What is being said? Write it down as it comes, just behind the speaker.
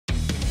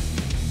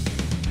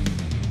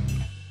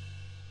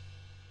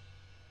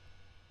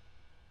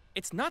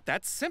It's not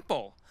that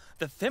simple.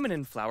 The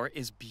feminine flower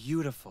is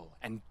beautiful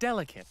and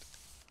delicate.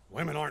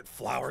 Women aren't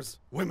flowers.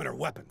 Women are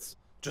weapons.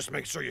 Just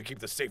make sure you keep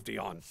the safety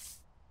on.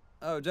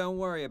 Oh, don't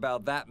worry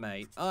about that,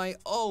 mate. I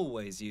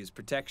always use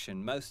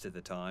protection most of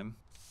the time.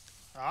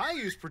 I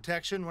use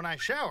protection when I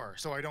shower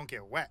so I don't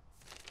get wet.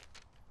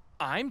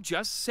 I'm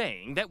just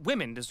saying that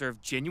women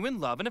deserve genuine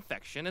love and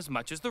affection as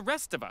much as the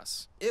rest of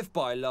us. If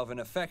by love and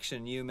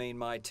affection you mean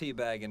my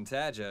teabag and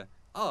Tadger,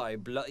 I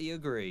bloody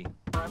agree.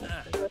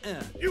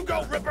 You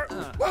go, Ripper!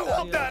 Whoa,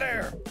 up that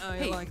air!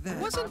 Hey, like that.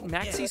 wasn't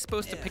Maxie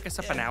supposed to pick us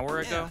up an hour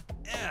ago?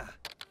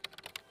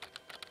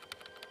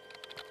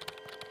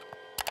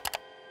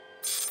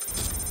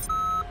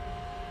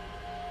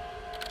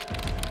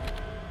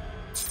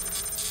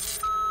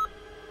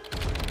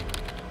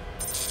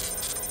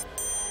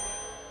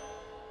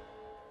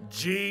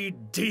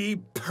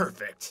 GD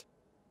perfect.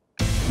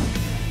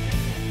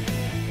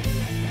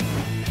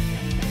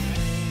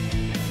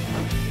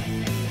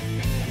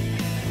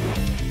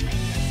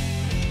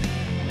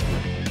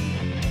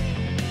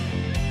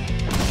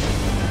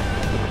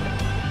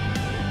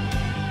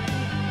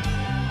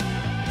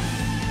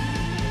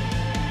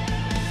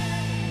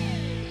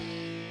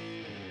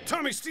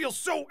 Tommy Steele's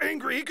so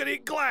angry he could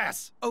eat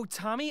glass. Oh,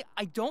 Tommy,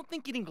 I don't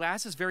think eating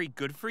glass is very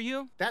good for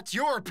you. That's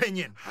your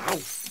opinion. Ow.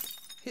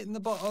 Hitting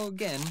the bottle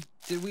again?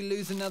 Did we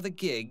lose another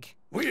gig?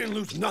 We didn't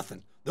lose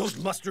nothing. Those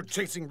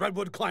mustard-chasing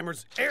redwood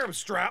climbers, Arab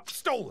Strap,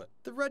 stole it.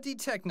 The Ruddy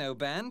Techno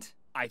Band?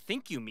 I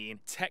think you mean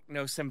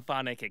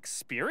techno-symphonic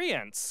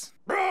experience.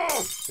 Bro!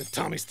 If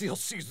Tommy Steele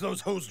sees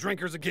those hose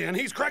drinkers again,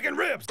 he's cracking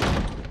ribs.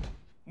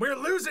 We're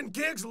losing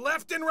gigs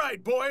left and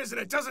right, boys, and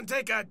it doesn't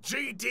take a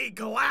GD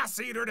glass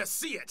eater to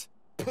see it.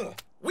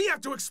 We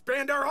have to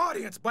expand our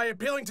audience by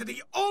appealing to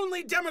the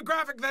only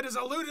demographic that has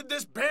eluded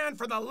this band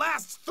for the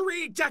last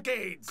 3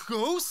 decades.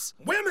 Ghosts?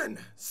 Women!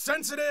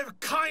 Sensitive,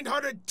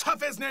 kind-hearted,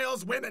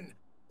 tough-as-nails women.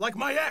 Like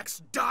my ex,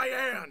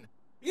 Diane.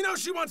 You know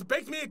she once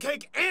baked me a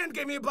cake and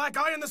gave me a black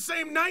eye in the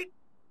same night?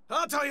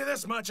 I'll tell you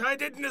this much, I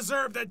didn't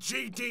deserve the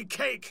GD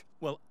cake.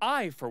 Well,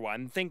 I, for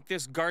one, think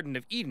this Garden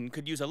of Eden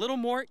could use a little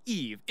more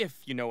Eve,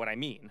 if you know what I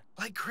mean.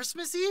 Like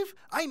Christmas Eve?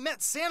 I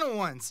met Santa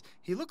once.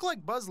 He looked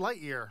like Buzz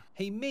Lightyear.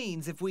 He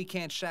means if we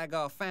can't shag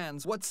our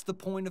fans, what's the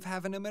point of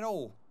having him at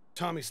all?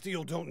 Tommy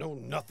Steele don't know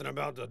nothing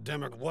about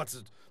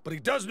the but he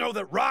does know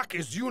that rock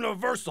is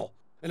universal.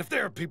 And if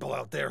there are people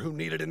out there who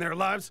need it in their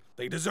lives,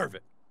 they deserve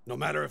it. No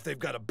matter if they've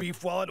got a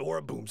beef wallet or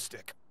a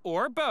boomstick.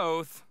 Or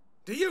both.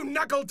 Do you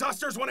knuckle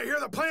dusters want to hear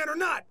the plan or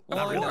not?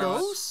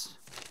 Ghosts?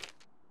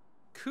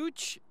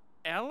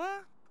 Coachella?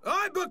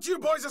 I booked you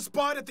boys a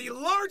spot at the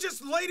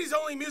largest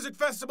ladies-only music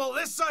festival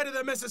this side of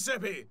the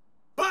Mississippi.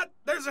 But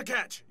there's a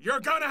catch.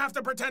 You're gonna have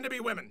to pretend to be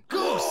women.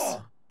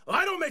 Ghosts!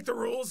 I don't make the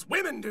rules,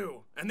 women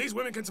do. And these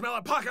women can smell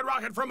a pocket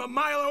rocket from a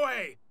mile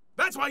away.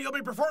 That's why you'll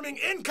be performing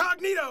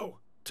incognito.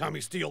 Tommy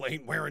Steele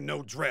ain't wearing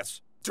no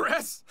dress.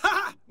 Dress?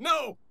 Ha!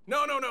 No.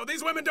 No.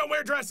 These women don't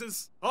wear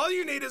dresses. All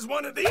you need is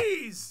one of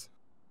these.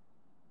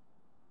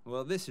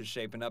 Well, this is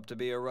shaping up to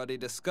be a Ruddy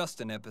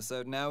Disgusting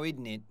episode now,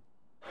 isn't it?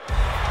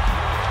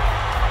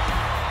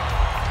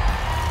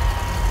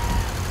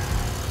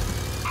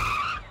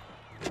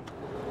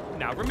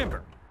 Now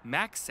remember,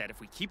 Max said if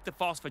we keep the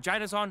false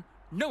vaginas on,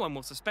 no one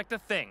will suspect a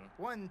thing.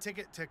 1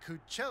 ticket to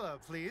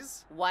Coachella,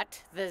 please.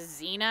 What the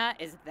Xena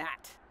is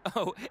that?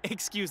 Oh,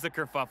 excuse the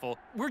kerfuffle.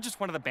 We're just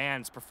one of the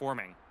bands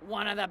performing.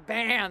 One of the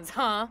bands,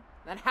 huh?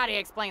 Then how do you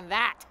explain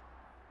that?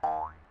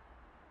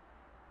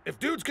 If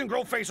dudes can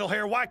grow facial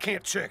hair, why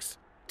can't chicks?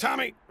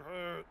 Tammy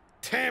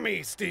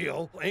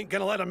Steele ain't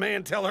gonna let a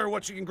man tell her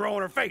what she can grow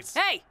on her face.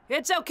 Hey,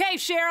 it's okay,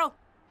 Cheryl.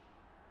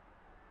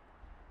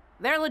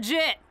 They're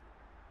legit.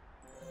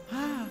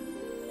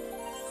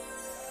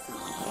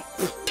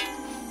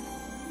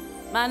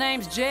 My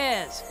name's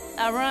Jez.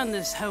 I run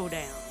this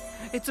hoedown.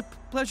 It's a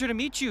pleasure to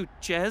meet you,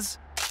 Jez.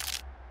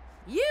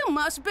 You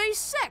must be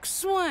Sex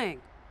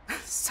Swing.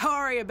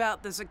 Sorry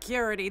about the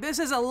security. This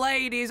is a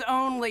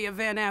ladies-only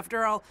event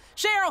after all.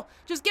 Cheryl,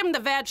 just give him the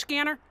vag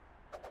scanner.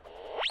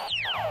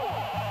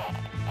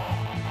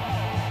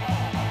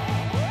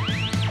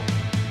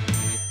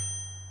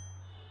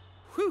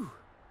 Whew.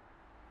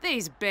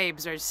 These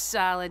babes are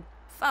solid.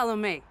 Follow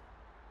me.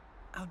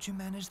 How'd you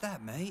manage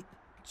that, mate?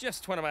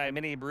 Just one of my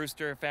mini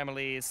Brewster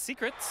family's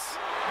secrets.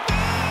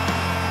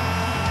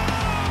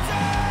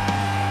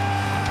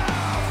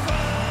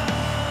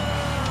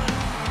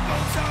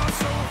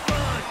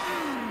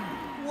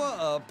 What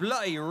a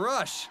bloody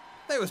rush.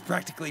 They was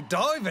practically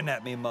diving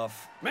at me,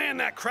 Muff. Man,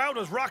 that crowd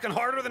was rocking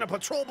harder than a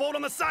patrol boat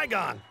on the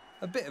Saigon.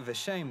 A bit of a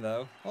shame,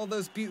 though. All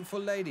those beautiful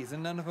ladies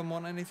and none of them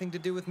want anything to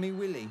do with me,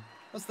 Willie.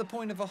 What's the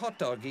point of a hot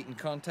dog eating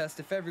contest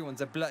if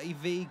everyone's a bloody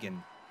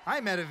vegan? I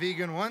met a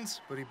vegan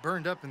once, but he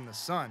burned up in the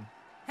sun.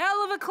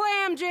 Hell of a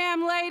clam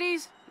jam,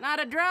 ladies.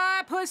 Not a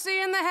dry pussy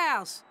in the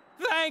house.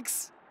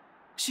 Thanks!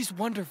 She's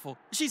wonderful.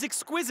 She's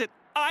exquisite.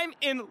 I'm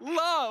in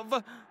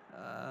love.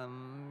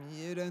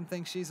 You don't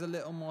think she's a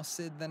little more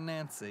Sid than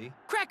Nancy?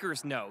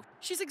 Crackers, no.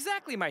 She's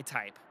exactly my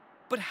type.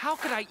 But how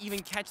could I even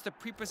catch the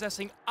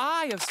prepossessing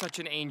eye of such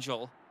an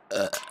angel?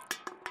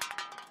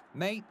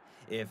 Mate,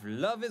 if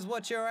love is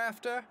what you're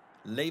after,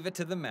 leave it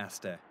to the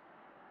master.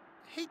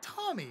 Hey,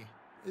 Tommy,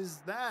 is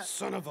that...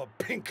 Son of a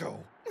pinko.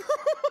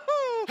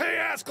 Hey,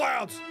 ass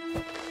clouds!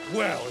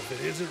 Well, if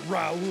it isn't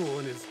Raoul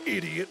and his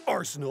idiot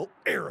Arsenal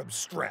Arab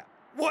strap.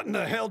 What in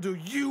the hell do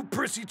you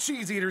prissy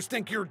cheese eaters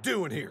think you're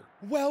doing here?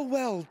 Well,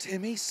 well,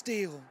 Timmy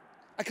Steele.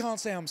 I can't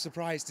say I'm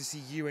surprised to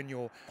see you and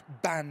your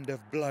band of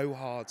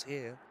blowhards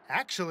here.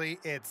 Actually,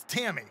 it's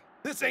Tammy.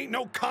 This ain't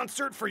no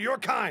concert for your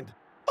kind.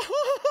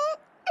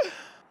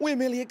 We're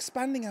merely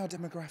expanding our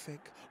demographic.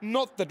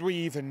 Not that we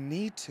even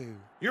need to.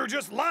 You're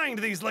just lying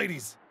to these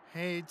ladies.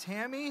 Hey,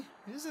 Tammy,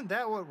 isn't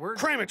that what we're...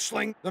 Cram it,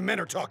 Schling. The men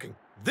are talking.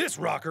 This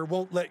rocker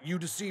won't let you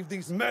deceive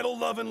these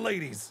metal-loving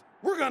ladies.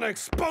 We're gonna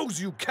expose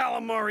you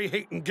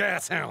calamari-hating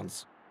gas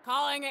hounds.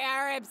 Calling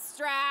Arab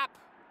strap.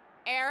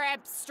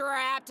 Arab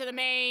strap to the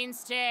main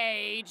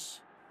stage.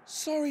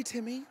 Sorry,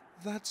 Timmy.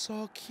 That's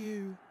our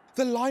cue.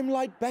 The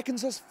limelight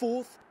beckons us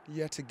forth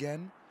yet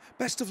again.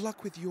 Best of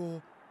luck with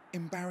your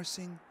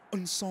embarrassing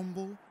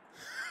ensemble.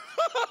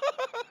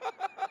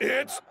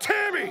 It's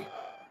Tammy!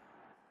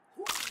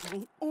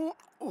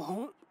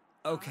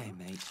 Okay,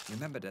 mate,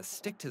 remember to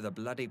stick to the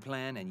bloody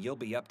plan and you'll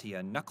be up to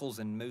your knuckles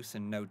and moose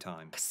in no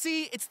time.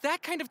 See, it's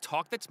that kind of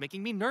talk that's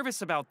making me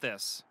nervous about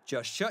this.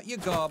 Just shut your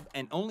gob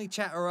and only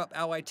chatter up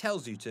how I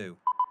tells you to.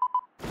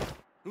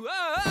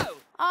 Whoa!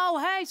 Oh,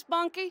 hey,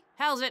 Spunky.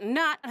 How's it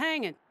not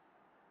hanging?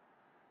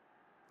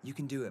 You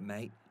can do it,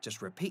 mate.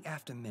 Just repeat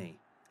after me.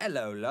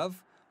 Hello,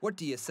 love. What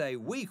do you say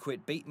we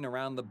quit beating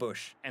around the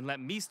bush? And let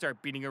me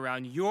start beating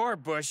around your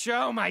bush.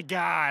 Oh, my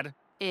God.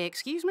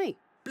 Excuse me.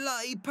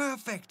 Bloody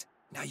perfect!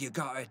 Now you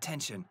got our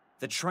attention.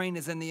 The train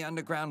is in the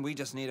underground, we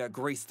just need to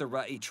grease the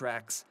rutty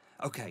tracks.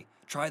 Okay,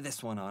 try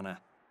this one, Anna.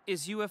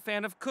 Is you a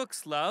fan of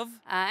cooks,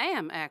 love? I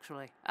am,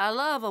 actually. I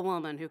love a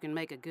woman who can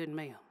make a good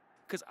meal.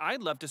 Because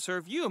I'd love to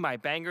serve you my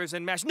bangers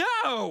and mash.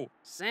 No!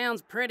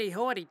 Sounds pretty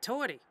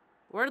hoity-toity.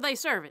 Where do they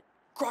serve it?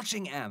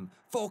 Crotchingham,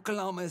 4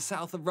 kilometers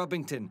south of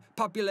Rubbington.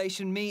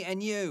 Population me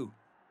and you.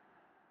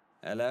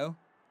 Hello?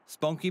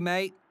 Spunky,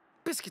 mate?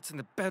 Biscuits in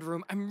the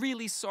bedroom. I'm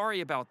really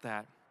sorry about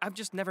that. I've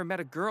just never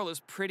met a girl as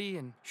pretty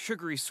and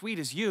sugary sweet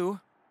as you.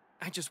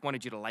 I just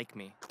wanted you to like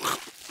me.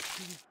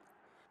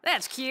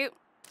 That's cute.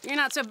 You're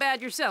not so bad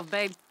yourself,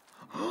 babe.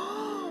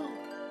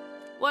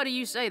 What do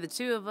you say the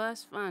two of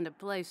us find a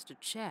place to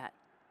chat?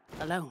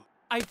 Alone.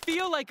 I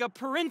feel like a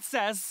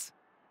princess.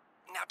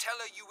 Now tell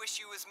her you wish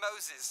you was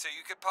Moses so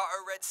you could part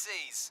her Red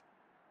Seas.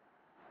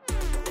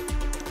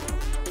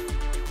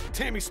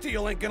 Tammy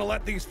Steele ain't gonna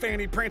let these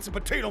fanny prancing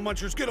potato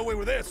munchers get away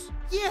with this.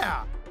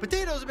 Yeah,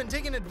 potatoes have been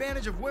taking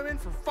advantage of women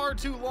for far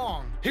too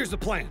long. Here's the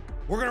plan.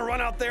 We're gonna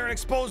run out there and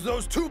expose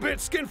those 2-bit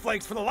skin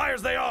flakes for the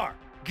liars they are.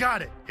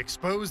 Got it.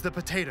 Expose the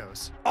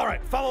potatoes. All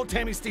right, follow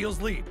Tammy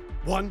Steele's lead.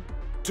 1,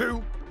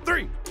 2,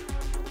 3.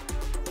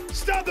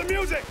 Stop the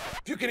music!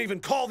 If you can even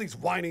call these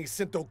whiny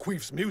Sinto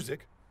queefs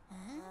music.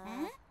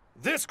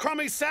 This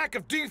crummy sack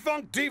of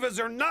defunct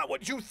divas are not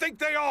what you think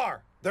they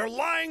are. They're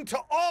lying to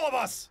all of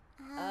us.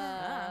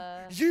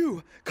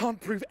 You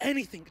can't prove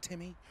anything,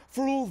 Timmy.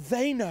 For all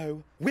they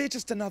know, we're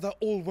just another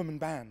all-woman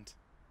band.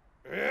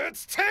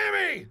 It's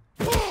Tammy!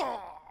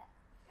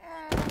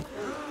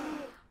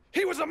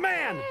 He was a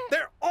man!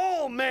 They're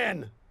all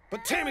men!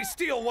 But Tammy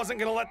Steele wasn't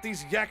gonna let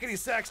these yakety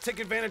sacks take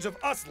advantage of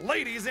us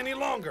ladies any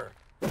longer.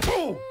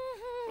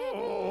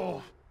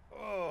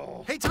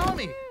 Hey,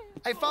 Tommy,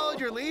 I followed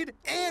your lead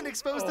and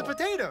exposed the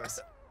potatoes.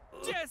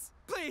 Jess,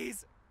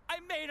 please. I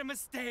made a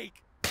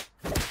mistake.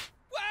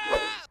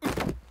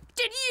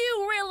 Did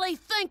you really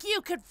think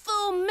you could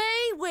fool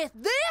me with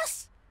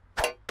this?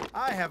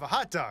 I have a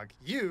hot dog.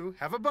 You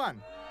have a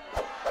bun.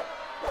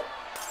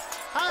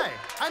 Hi,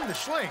 I'm the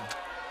Schling.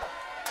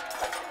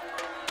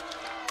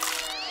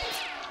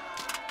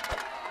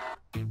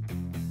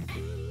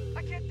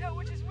 I can't tell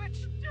which is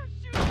which.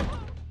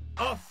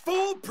 A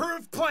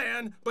foolproof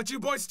plan, but you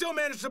boys still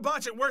managed to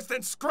botch it worse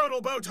than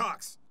scrotal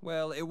Botox.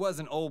 Well, it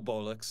wasn't all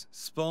bollocks.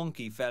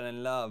 Spunky fell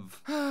in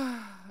love.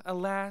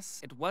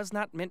 Alas, it was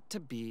not meant to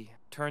be.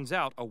 Turns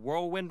out a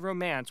whirlwind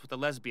romance with a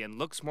lesbian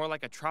looks more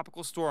like a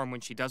tropical storm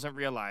when she doesn't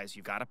realize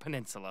you got a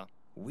peninsula.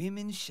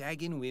 Women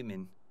shagging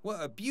women.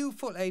 What a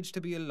beautiful age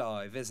to be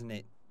alive, isn't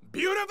it?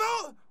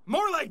 Beautiful?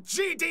 More like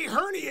GD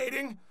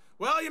herniating.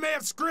 Well, you may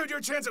have screwed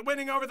your chance at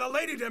winning over the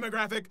lady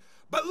demographic,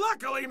 but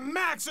luckily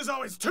Max is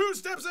always 2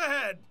 steps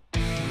ahead.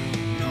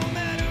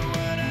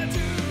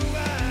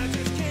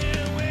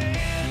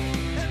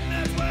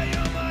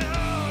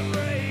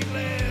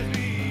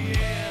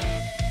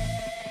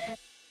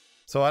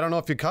 So I don't know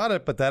if you caught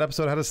it, but that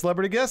episode had a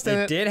celebrity guest in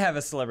it. It did have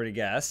a celebrity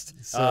guest.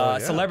 So, yeah.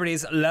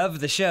 Celebrities love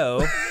the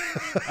show.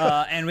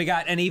 And we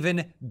got an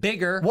even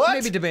bigger,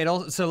 maybe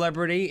debatable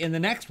celebrity in the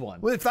next one.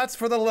 Well, if that's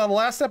for the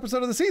last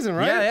episode of the season,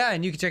 right? Yeah, yeah,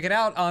 and you can check it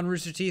out on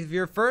Rooster Teeth if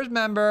you're a first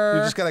member.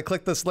 You just got to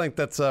click this link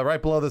that's right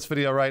below this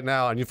video right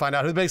now, and you find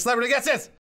out who the big celebrity guest is.